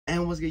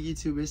what's good,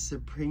 YouTube? It's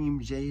Supreme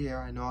J here.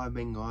 I know I've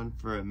been gone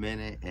for a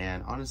minute,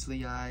 and honestly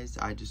guys,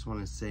 I just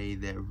want to say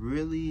that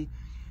really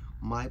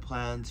my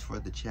plans for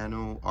the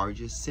channel are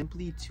just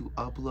simply to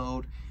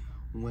upload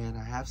when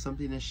I have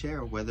something to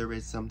share, whether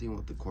it's something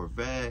with the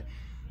Corvette,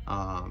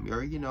 or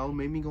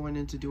maybe going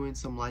into doing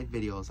some live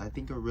videos. I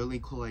think a really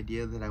cool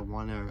idea that I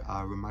want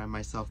to remind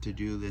myself to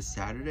do this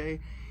Saturday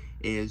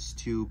is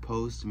to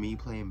post me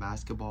playing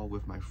basketball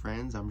with my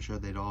friends. I'm sure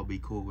they'd all be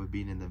cool with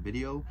being in the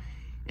video,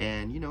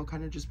 and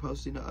kind of just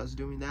posting to us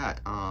doing that.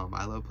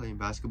 I love playing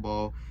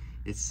basketball.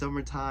 It's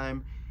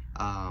summertime,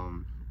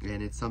 and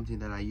it's something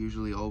that I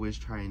usually always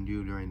try and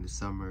do during the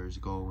summers,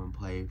 go and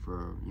play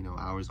for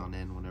hours on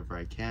end whenever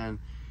I can.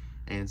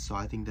 And so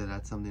I think that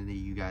that's something that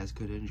you guys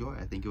could enjoy.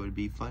 I think it would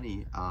be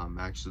funny,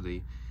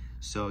 actually.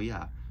 So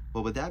yeah,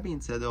 but with that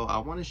being said though, I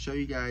want to show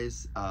you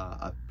guys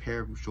a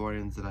pair of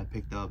Jordans that I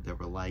picked up that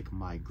were like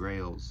my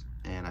Grails,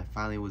 and I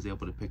finally was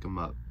able to pick them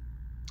up.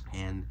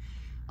 And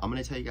I'm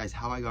gonna tell you guys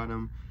how I got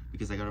them,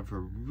 because I got them for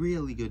a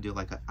really good deal,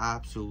 like an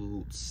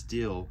absolute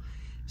steal.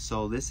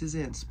 So this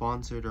isn't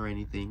sponsored or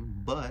anything,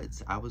 but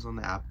I was on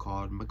the app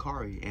called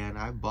Mecari, and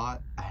I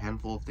bought a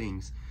handful of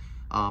things.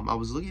 I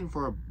was looking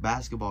for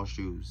basketball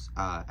shoes,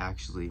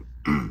 actually,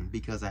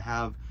 because I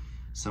have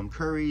some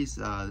Currys,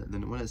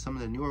 some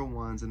of the newer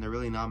ones, and they're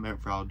really not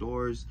meant for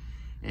outdoors.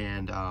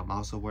 And I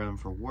also wear them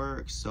for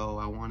work, so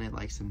I wanted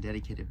like some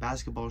dedicated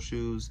basketball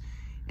shoes.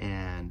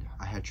 And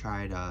I had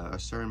tried a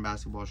certain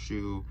basketball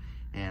shoe,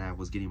 and I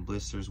was getting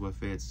blisters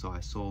with it, so I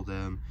sold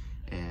them.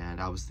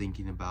 And I was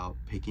thinking about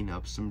picking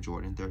up some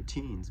Jordan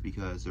 13s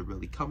because they're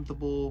really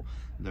comfortable,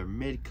 they're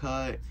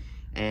mid-cut,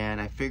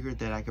 and I figured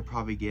that I could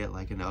probably get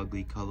like an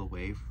ugly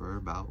colorway for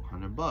about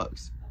 100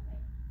 bucks.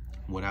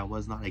 What I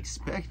was not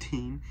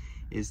expecting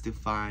is to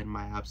find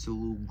my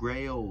absolute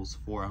Grails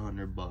for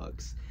 100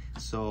 bucks.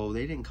 So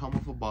they didn't come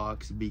with a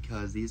box,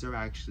 because these are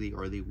actually,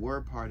 or they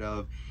were part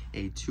of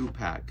a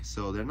 2-pack.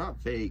 So they're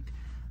not fake,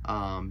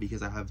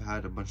 because I have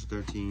had a bunch of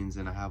 13s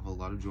and I have a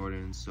lot of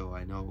Jordans, so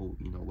I know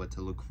what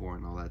to look for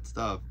and all that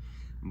stuff.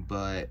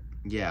 But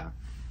yeah,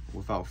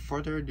 without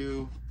further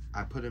ado,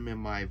 I put them in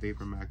my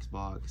Vapor Max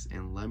box,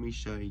 and let me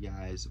show you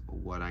guys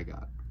what I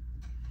got.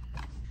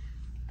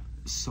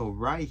 So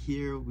right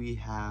here we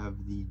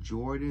have the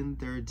Jordan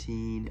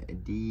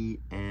 13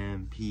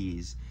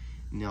 DMPs.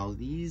 Now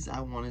these, I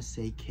want to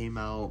say, came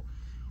out,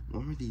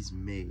 when were these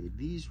made?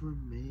 These were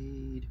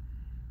made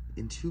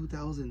in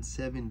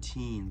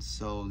 2017.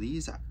 So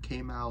these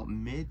came out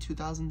mid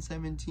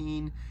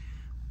 2017.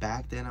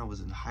 Back then I was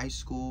in high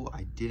school,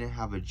 I didn't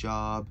have a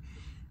job,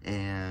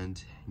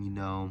 and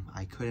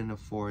I couldn't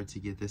afford to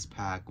get this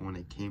pack when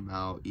it came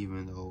out,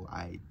 even though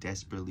I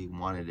desperately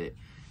wanted it.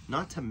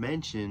 Not to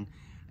mention,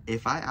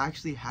 if I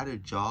actually had a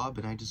job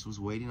and I just was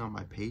waiting on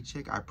my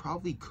paycheck, I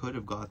probably could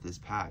have got this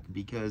pack,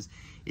 because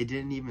it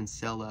didn't even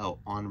sell out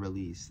on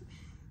release.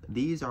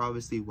 These are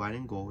obviously white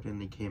and gold, and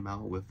they came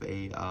out with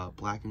a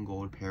black and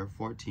gold pair of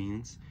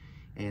 14s,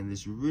 and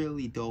this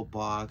really dope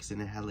box,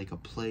 and it had like a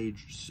play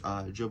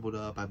dribbled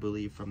up, I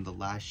believe, from The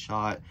Last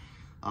Shot,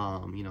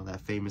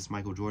 that famous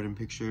Michael Jordan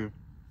picture.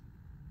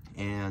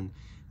 And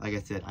like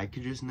I said, I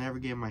could just never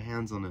get my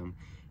hands on them.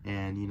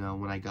 And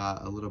when I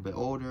got a little bit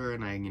older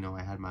and I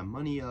had my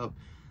money up,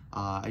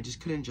 I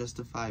just couldn't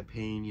justify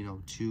paying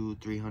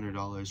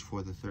 $200-300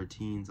 for the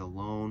 13s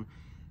alone.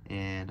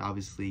 And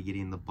obviously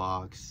getting the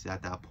box,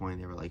 at that point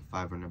they were like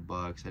 500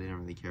 bucks. I didn't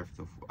really care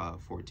for the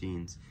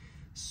 14s.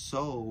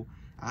 So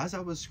as I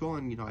was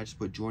scrolling, I just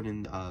put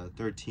Jordan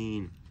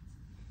 13,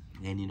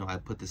 and I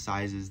put the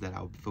sizes that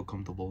I would feel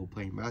comfortable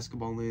playing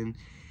basketball in,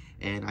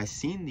 and I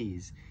seen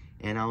these.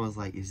 And I was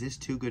like, is this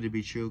too good to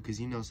be true?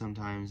 Because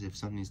sometimes if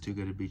something's too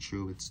good to be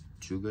true, it's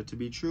too good to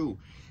be true.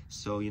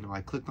 So I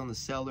clicked on the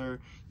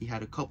seller. He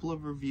had a couple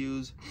of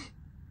reviews.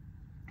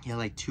 He had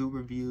like 2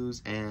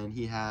 reviews, and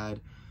he had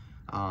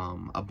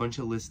a bunch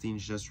of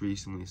listings just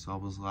recently. So I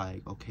was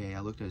like, okay, I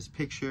looked at his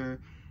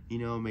picture,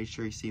 made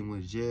sure he seemed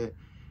legit.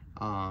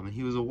 And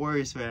he was a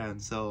Warriors fan,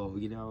 so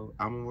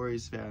I'm a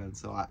Warriors fan,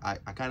 so I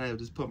kind of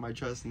just put my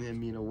trust in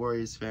him being a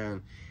Warriors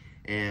fan.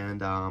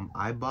 And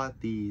I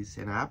bought these,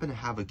 and I happen to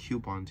have a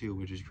coupon too,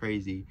 which is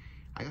crazy.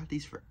 I got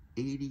these for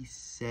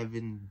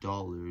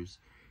 $87.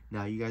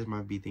 Now you guys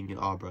might be thinking,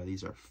 oh bro,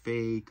 these are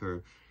fake,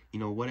 or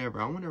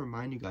whatever. I want to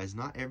remind you guys,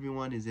 not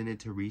everyone is in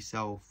it to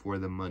resell for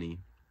the money.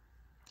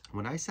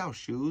 When I sell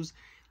shoes,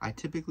 I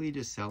typically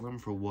just sell them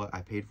for what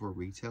I paid for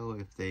retail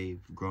if they've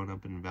grown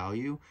up in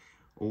value,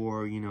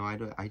 or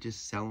I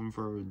just sell them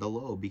for the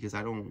low, because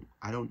I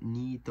don't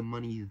need the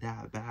money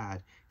that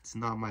bad. It's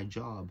not my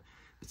job.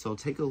 So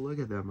take a look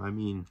at them. I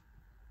mean,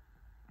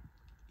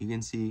 you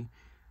can see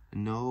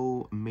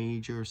no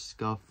major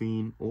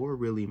scuffing or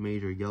really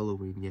major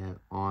yellowing yet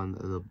on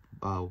the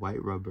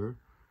white rubber.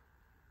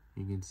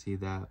 You can see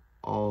that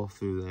all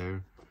through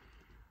there.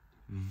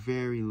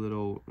 Very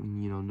little,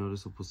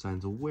 noticeable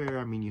signs of wear.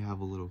 I mean, you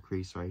have a little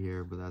crease right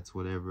here, but that's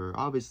whatever.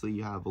 Obviously,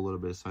 you have a little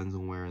bit of signs of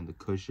wear in the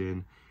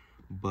cushion,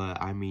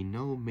 but I mean,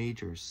 no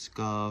major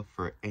scuff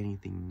or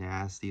anything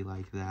nasty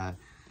like that.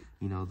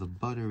 you know, the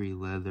buttery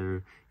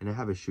leather, and I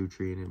have a shoe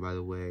tree in it, by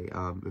the way.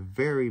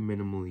 Very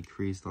minimally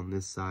creased on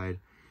this side,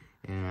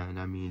 and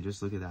I mean,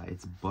 just look at that.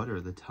 It's butter.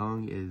 The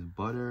tongue is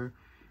butter.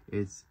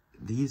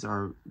 These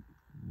are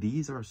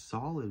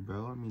solid,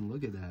 bro. I mean,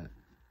 look at that.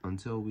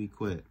 Until we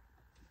quit,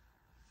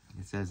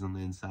 it says on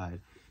the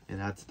inside, and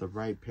that's the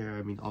right pair.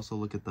 I mean, also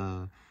look at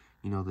the,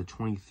 you know, the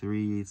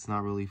 23. It's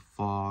not really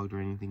fogged or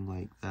anything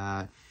like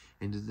that.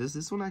 And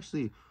this one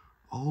actually,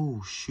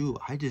 oh shoot,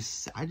 I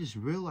just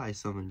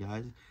realized something,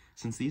 guys.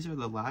 Since these are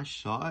the last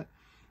shot,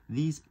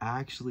 these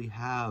actually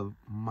have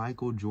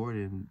Michael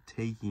Jordan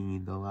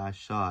taking the last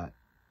shot,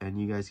 and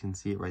you guys can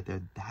see it right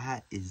there.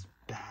 That is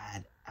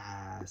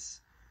badass.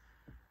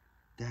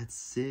 That's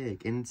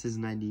sick. And it says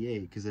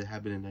 98 because it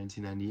happened in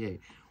 1998.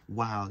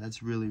 Wow,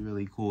 that's really,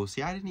 really cool.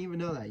 See, I didn't even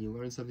know that. You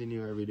learn something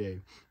new every day.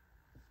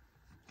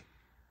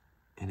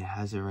 And it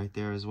has it right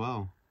there as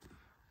well.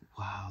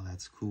 Wow,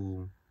 that's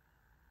cool.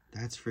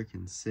 That's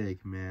freaking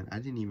sick, man. I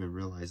didn't even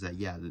realize that.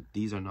 Yeah,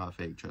 these are not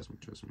fake. Trust me,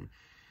 trust me.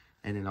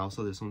 And then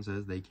also this one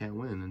says they can't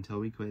win. Until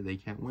we quit, they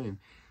can't win.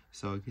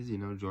 So, because, you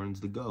know, Jordan's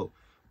the GOAT.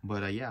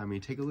 But, yeah, I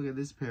mean, take a look at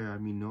this pair. I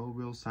mean, no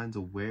real signs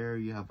of wear.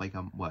 You have, like,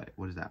 a, what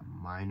is that?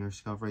 Minor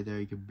scuff right there.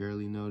 You can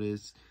barely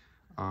notice.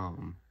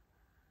 And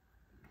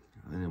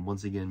then,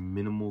 once again,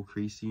 minimal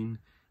creasing.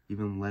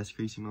 Even less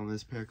creasing on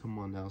this pair. Come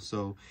on now.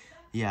 So,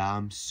 yeah,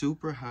 I'm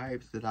super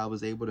hyped that I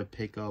was able to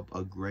pick up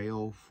a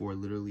Grail for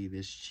literally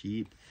this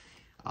cheap.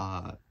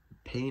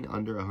 Paying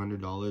under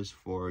 $100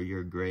 for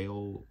your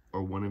Grail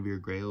or one of your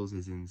Grails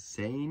is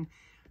insane.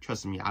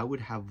 Trust me, I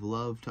would have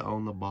loved to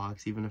own the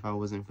box even if I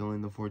wasn't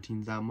feeling the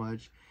 14s that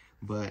much.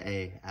 But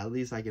hey, at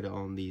least I could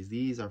own these.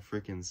 These are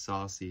freaking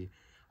saucy.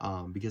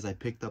 Because I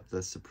picked up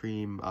the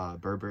Supreme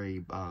Burberry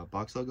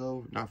box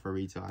logo. Not for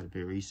retail, I had to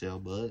pay resale,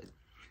 but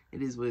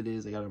it is what it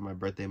is. I got it on my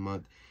birthday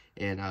month,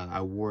 and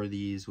I wore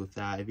these with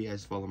that. If you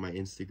guys follow my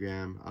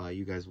Instagram,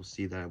 you guys will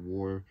see that I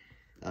wore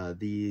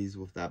these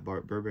with that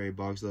Burberry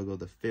box logo.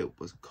 The fit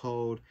was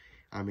cold.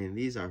 I mean,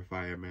 these are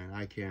fire, man.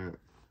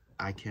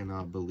 I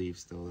cannot believe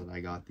still that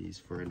I got these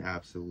for an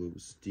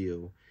absolute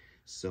steal.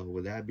 So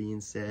with that being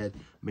said,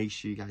 make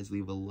sure you guys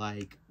leave a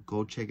like.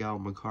 Go check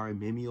out Mecari.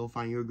 Maybe you'll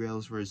find your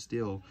Grails for a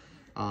steal.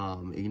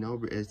 You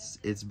know,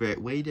 it's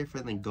way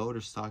different than Goat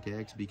or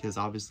StockX, because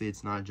obviously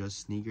it's not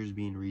just sneakers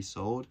being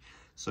resold.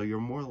 So you're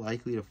more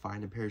likely to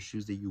find a pair of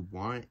shoes that you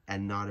want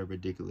and not a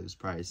ridiculous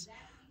price.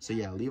 So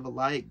yeah, leave a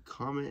like,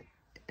 comment,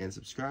 and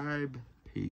subscribe.